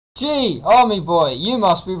Gee, Army Boy, you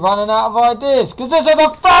must be running out of ideas, because this is the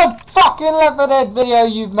third fucking Left 4 Dead video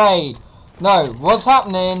you've made. No, what's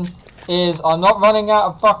happening is I'm not running out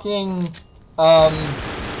of fucking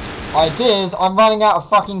ideas, I'm running out of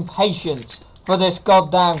fucking patience for this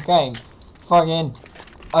goddamn game. Fucking,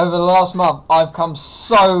 over the last month, I've come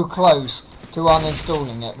so close to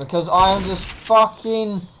uninstalling it, because I am just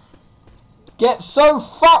fucking get so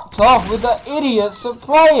fucked off with the idiots that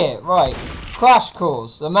play it. Right, Crash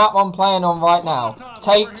Course, the map I'm playing on right now,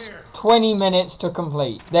 takes 20 minutes to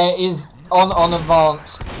complete. There is, on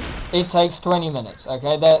advanced, it takes 20 minutes,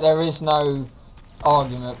 okay? There is no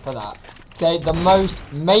argument for that. Okay, the most,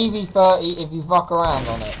 maybe 30 if you fuck around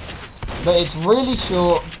on it. But it's really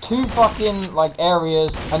short, 2 fucking, like,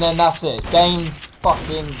 areas, and then that's it. Game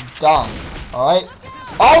fucking done, alright?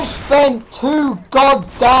 I've spent 2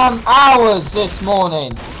 goddamn hours this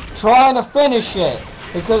morning trying to finish it,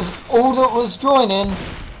 because all that was joining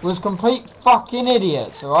was complete fucking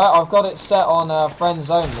idiots, alright? I've got it set on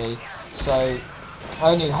friends only, so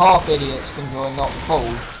only half idiots can join, not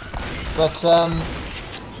full. But,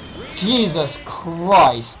 Jesus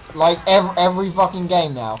Christ, like, every fucking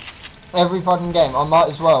game now. Every fucking game, I might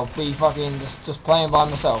as well be fucking just playing by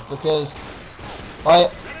myself, because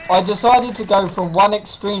I decided to go from one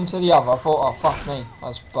extreme to the other. I thought, oh fuck me, I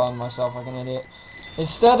just burned myself like an idiot.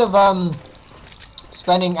 Instead of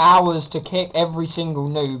spending hours to kick every single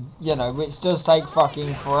noob, you know, which does take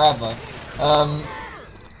fucking forever, I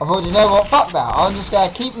thought, you know what, fuck that, I'm just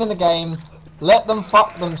gonna keep them in the game, let them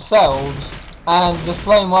fuck themselves, and just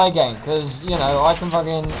play my game, because, you know, I can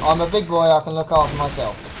fucking, I'm a big boy, I can look after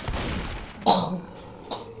myself.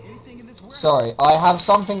 Sorry, I have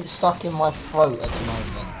something stuck in my throat at the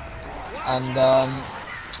moment, and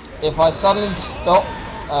if I suddenly stop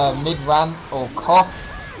mid-rant or cough,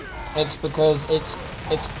 it's because it's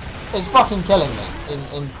fucking killing me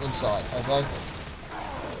inside, okay?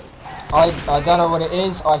 I don't know what it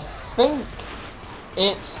is. I think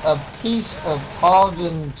it's a piece of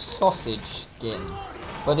hardened sausage skin,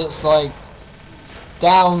 but it's like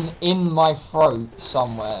down in my throat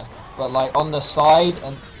somewhere. But like on the side,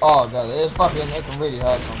 and oh god, it can really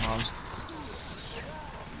hurt sometimes.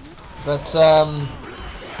 But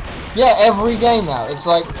yeah, every game now, it's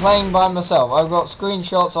like playing by myself. I've got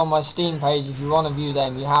screenshots on my Steam page. If you want to view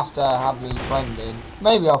them, you have to have me friended.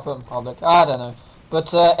 Maybe I'll put them public, I don't know.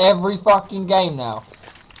 But every fucking game now,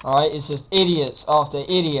 alright, it's just idiots after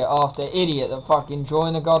idiot after idiot that fucking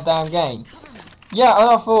join the goddamn game. Yeah, and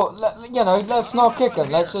I thought, you know, let's not kick them,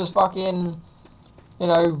 let's just fucking, you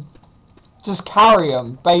know, just carry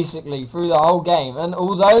them, basically, through the whole game. And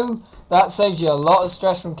although that saves you a lot of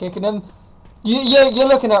stress from kicking them, you're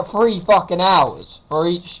looking at 3 fucking hours for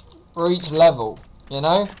each level, you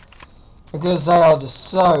know? Because they are just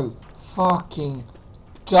so fucking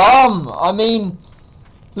dumb. I mean,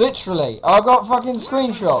 literally, I got fucking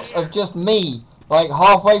screenshots of just me, like,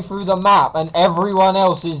 halfway through the map, and everyone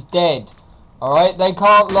else is dead. Alright? They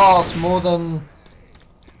can't last more than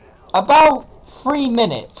about 3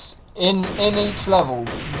 minutes in each level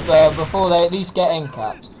before they at least get end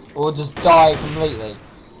capped, or just die completely.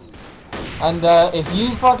 And if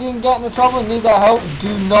you fucking get into trouble and need their help,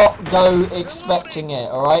 do not go expecting it,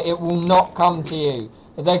 alright? It will not come to you.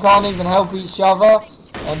 If they can't even help each other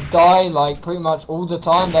and die like pretty much all the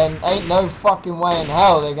time, then ain't no fucking way in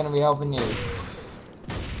hell they're going to be helping you.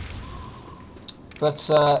 But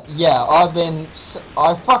yeah,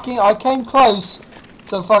 I came close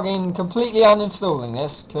to fucking completely uninstalling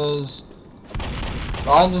this, because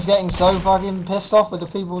I'm just getting so fucking pissed off with the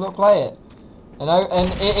people that play it. You know,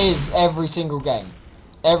 and it is every single game.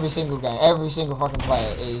 Every single game. Every single fucking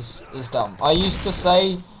player is dumb. I used to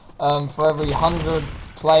say, for every 100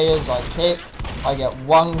 players I kick, I get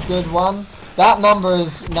 1 good one. That number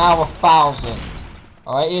is now 1,000.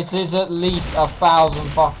 Alright, it is at least 1,000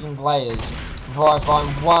 fucking players before I find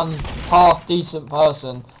one half decent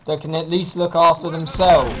person that can at least look after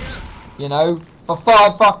themselves. You know, for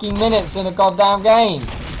 5 fucking minutes in a goddamn game.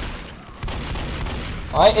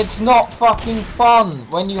 Right, it's not fucking fun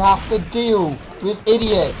when you have to deal with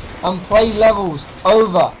idiots and play levels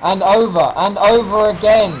over and over and over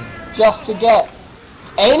again just to get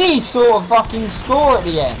any sort of fucking score at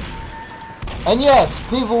the end. And yes,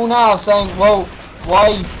 people now are saying, well,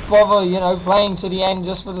 why bother, you know, playing to the end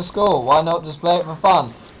just for the score? Why not just play it for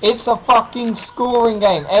fun? It's a fucking scoring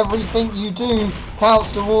game. Everything you do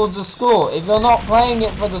counts towards a score. If you're not playing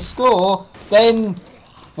it for the score, then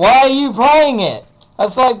why are you playing it?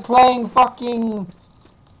 That's like playing fucking,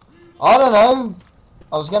 I don't know.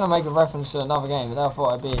 I was going to make a reference to another game, but I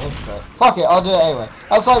thought I'd be a hypocrite. Fuck it, I'll do it anyway.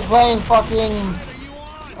 That's like playing fucking,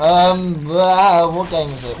 What game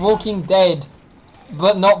is it? Walking Dead,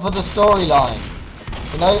 but not for the storyline.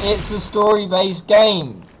 You know, it's a story-based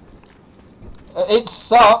game. It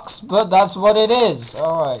sucks, but that's what it is.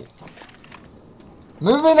 Alright.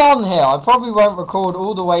 Moving on here. I probably won't record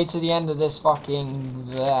all the way to the end of this fucking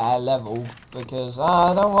level, because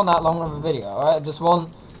I don't want that long of a video, alright? I just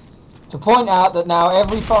want to point out that now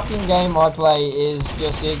every fucking game I play is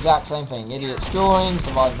just the exact same thing. Idiots join,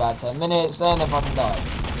 survive about 10 minutes, then they fucking die.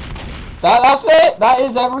 That's it! That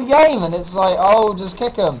is every game, and it's like, oh, just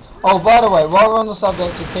kick them. Oh, by the way, while we're on the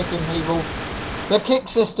subject of kicking people, the kick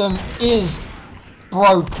system is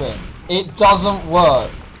broken. It doesn't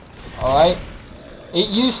work. Alright? It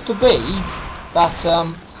used to be that,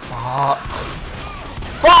 fuck.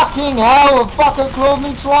 Fucking hell, a fucker clawed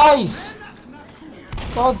me twice!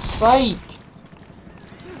 God's sake.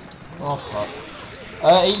 Oh, fuck.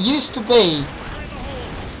 It used to be,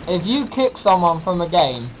 if you kick someone from a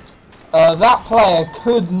game, that player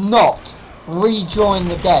could not rejoin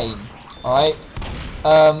the game, alright,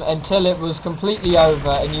 until it was completely over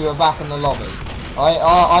and you were back in the lobby. Alright,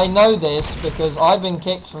 I know this because I've been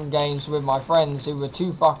kicked from games with my friends who were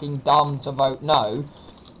too fucking dumb to vote no,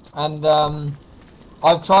 and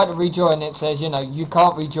I've tried to rejoin. It says, you know, you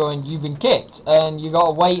can't rejoin, you've been kicked, and you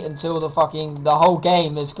gotta wait until the whole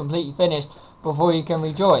game is completely finished before you can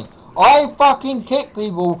rejoin. I fucking kicked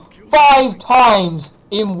people 5 times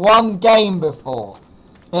in one game before.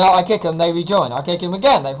 You know, I kick them, they rejoin. I kick them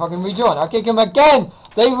again, they fucking rejoin. I kick them again,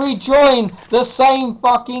 they rejoin the same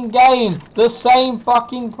fucking game, the same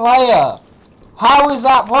fucking player. How is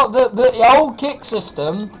that? What the old kick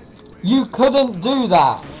system? You couldn't do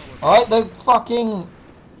that. Alright, the fucking...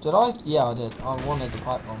 Did I? Yeah, I did. I wanted the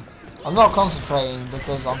pipe bomb. I'm not concentrating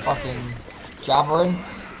because I'm fucking jabbering.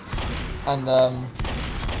 And,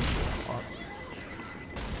 fuck.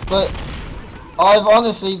 But, I've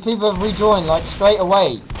honestly, people have rejoined, like, straight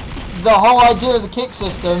away. The whole idea of the kick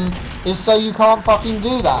system is so you can't fucking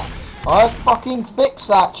do that. Alright, fucking fix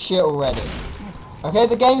that shit already. Okay,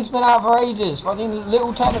 the game's been out for ages. Fucking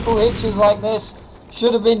little technical hitches like this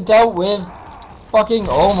should have been dealt with. Fucking,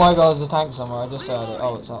 oh my god, there's a tank somewhere, I just heard it.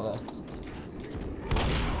 Oh, it's out there.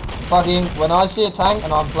 Fucking, when I see a tank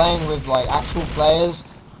and I'm playing with, like, actual players,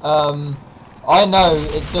 I know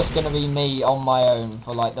it's just gonna be me on my own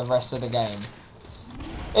for, like, the rest of the game.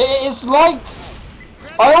 It's like,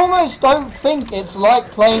 I almost don't think it's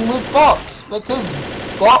like playing with bots, because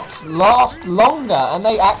bots last longer and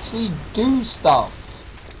they actually do stuff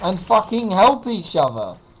and fucking help each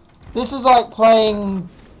other. This is like playing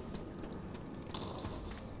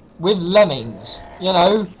with lemmings, you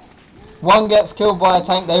know. One gets killed by a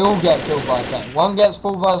tank, they all get killed by a tank. One gets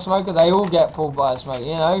pulled by a smoker, they all get pulled by a smoker,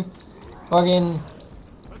 you know. Fucking,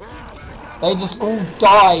 they just all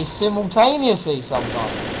die simultaneously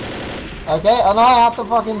sometimes. Okay, and I have to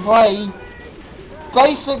fucking play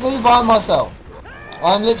basically by myself.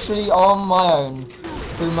 I'm literally on my own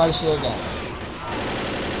through most of the game.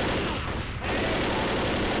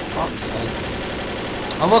 Fuck's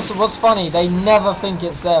sake. And what's funny, they never think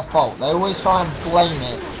it's their fault. They always try and blame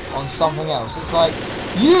it on something else. It's like,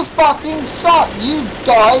 you fucking suck, you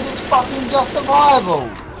died, it's fucking justifiable.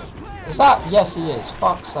 Is that? Yes, he is.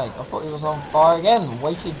 Fuck's sake, I thought he was on fire again.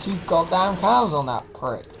 Wasted 2 goddamn cows on that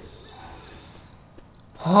prick.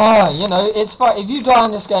 You know, it's fine. If you die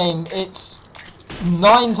in this game, it's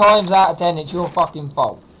 9 times out of 10 it's your fucking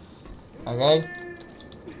fault. Okay?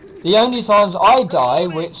 The only times I die,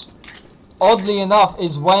 which oddly enough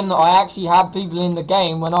is when I actually have people in the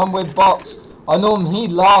game, when I'm with bots, I normally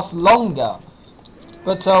last longer.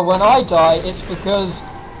 But when I die, it's because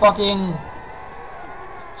fucking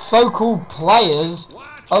so-called players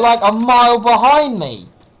are like a mile behind me.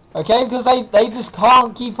 Okay? Because they just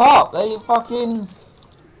can't keep up. They fucking...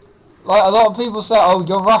 Like, a lot of people say, oh,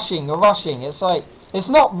 you're rushing, you're rushing. It's like, it's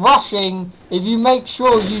not rushing if you make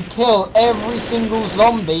sure you kill every single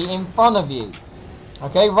zombie in front of you.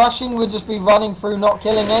 Okay, rushing would just be running through not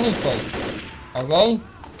killing anything. Okay?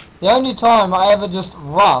 The only time I ever just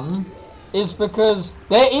run is because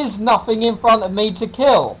there is nothing in front of me to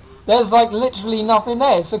kill. There's like literally nothing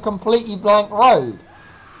there. It's a completely blank road.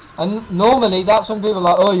 And normally that's when people are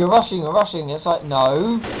like, oh, you're rushing, you're rushing. It's like,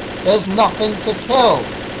 no, there's nothing to kill.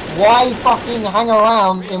 Why fucking hang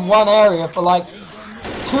around in one area for like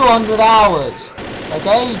 200 hours?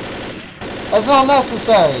 Okay? That's not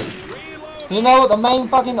necessary. You know what the main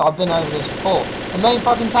fucking... I've been over this before. The main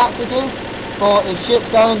fucking tactic is for if shit's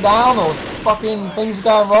going down or fucking things are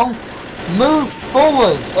going wrong, move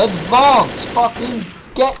forwards, advance, fucking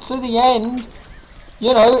get to the end.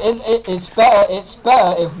 You know, it's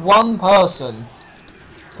better if one person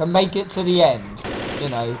can make it to the end. you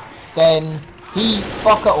know, then he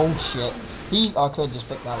fucker all shit. I could just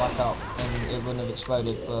pick that back up and it wouldn't have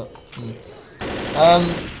exploded, but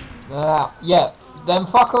yeah. Then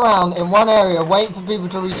fuck around in one area, wait for people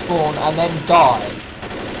to respawn, and then die.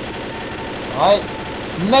 Right?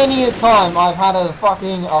 Many a time I've had a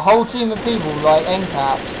whole team of people like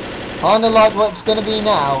end-capped, kinda like what it's gonna be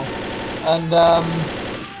now, and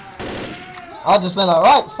I've just been like,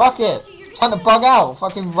 right, fuck it. Trying to bug out,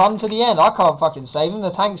 fucking run to the end. I can't fucking save them.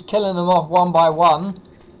 The tank's killing them off one by one.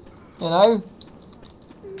 You know?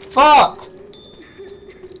 Fuck!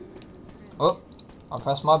 Oh, I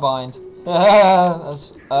pressed my bind.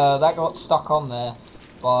 That got stuck on there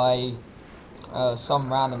by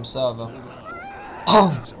some random server.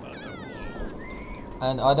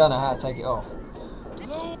 And I don't know how to take it off.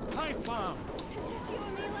 Pipe bomb. It's just you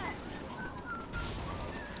and me left.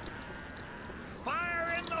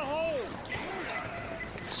 Fire in the hole.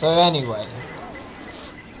 So anyway,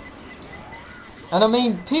 and I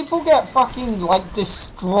mean, people get fucking like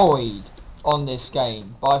destroyed on this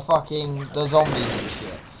game by fucking the zombies and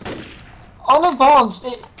shit. On advanced,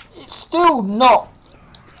 it's still not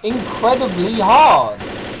incredibly hard.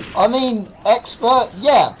 I mean, expert,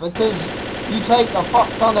 yeah, because you take a fuck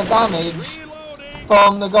ton of damage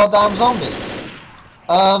from the goddamn zombies.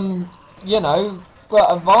 You know,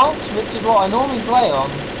 but advanced, which is what I normally play on,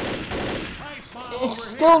 it's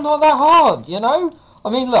still not that hard, you know? I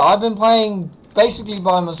mean, look, I've been playing basically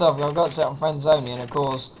by myself. I've got it set on friends only, and of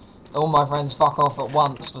course, all my friends fuck off at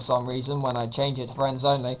once for some reason when I change it to friends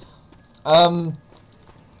only. What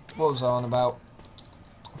was I on about?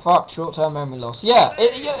 Fuck, short-term memory loss. Yeah,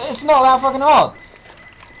 it's not that fucking hard.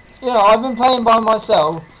 You know, I've been playing by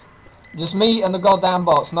myself, just me and the goddamn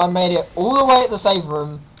bots, and I made it all the way at the safe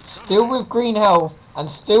room, still with green health, and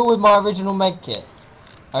still with my original med kit.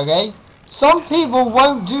 Okay? Some people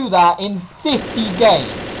won't do that in 50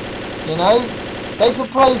 games. You know? They could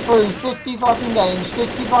play through 50 fucking games,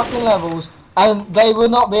 50 fucking levels, and they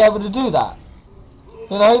would not be able to do that.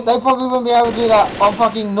 You know? They probably wouldn't be able to do that on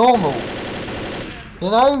fucking normal. You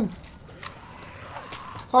know?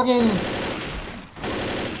 Fucking...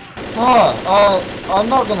 I'm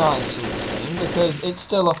not gonna uninstall this game because it's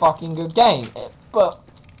still a fucking good game. But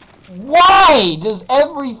why does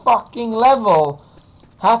every fucking level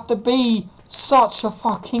have to be such a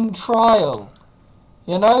fucking trial?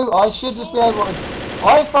 You know, I should just be able to...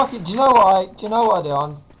 do you know what I do?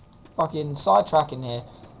 I'm fucking sidetracking here.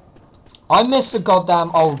 I miss the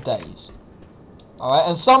goddamn old days. Alright,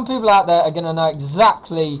 and some people out there are gonna know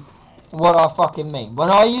exactly what I fucking mean. When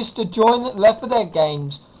I used to join Left 4 Dead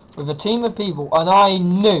games with a team of people, and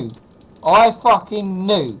I fucking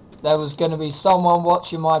knew there was going to be someone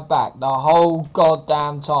watching my back the whole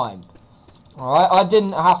goddamn time. Alright, I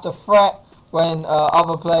didn't have to fret when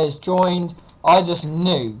other players joined. I just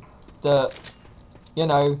knew that, you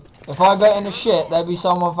know, if I got into shit, there'd be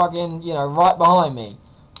someone fucking, you know, right behind me.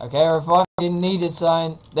 Okay, or if I fucking needed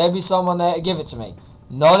something, there'd be someone there to give it to me.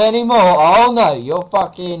 Not anymore. Oh no, you're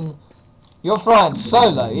flying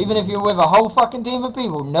solo, even if you're with a whole fucking team of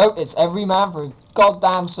people. Nope, it's every man for his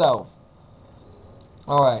goddamn self.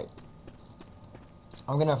 Alright.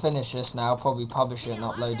 I'm gonna finish this now, probably publish it and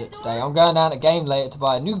upload it today. I'm going down to Game later to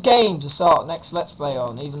buy a new game to start next Let's Play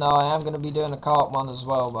on, even though I am gonna be doing a kart one as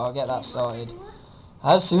well, but I'll get that started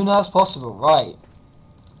as soon as possible. Right.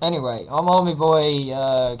 Anyway, I'm Army Boy.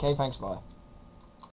 Okay, thanks, bye.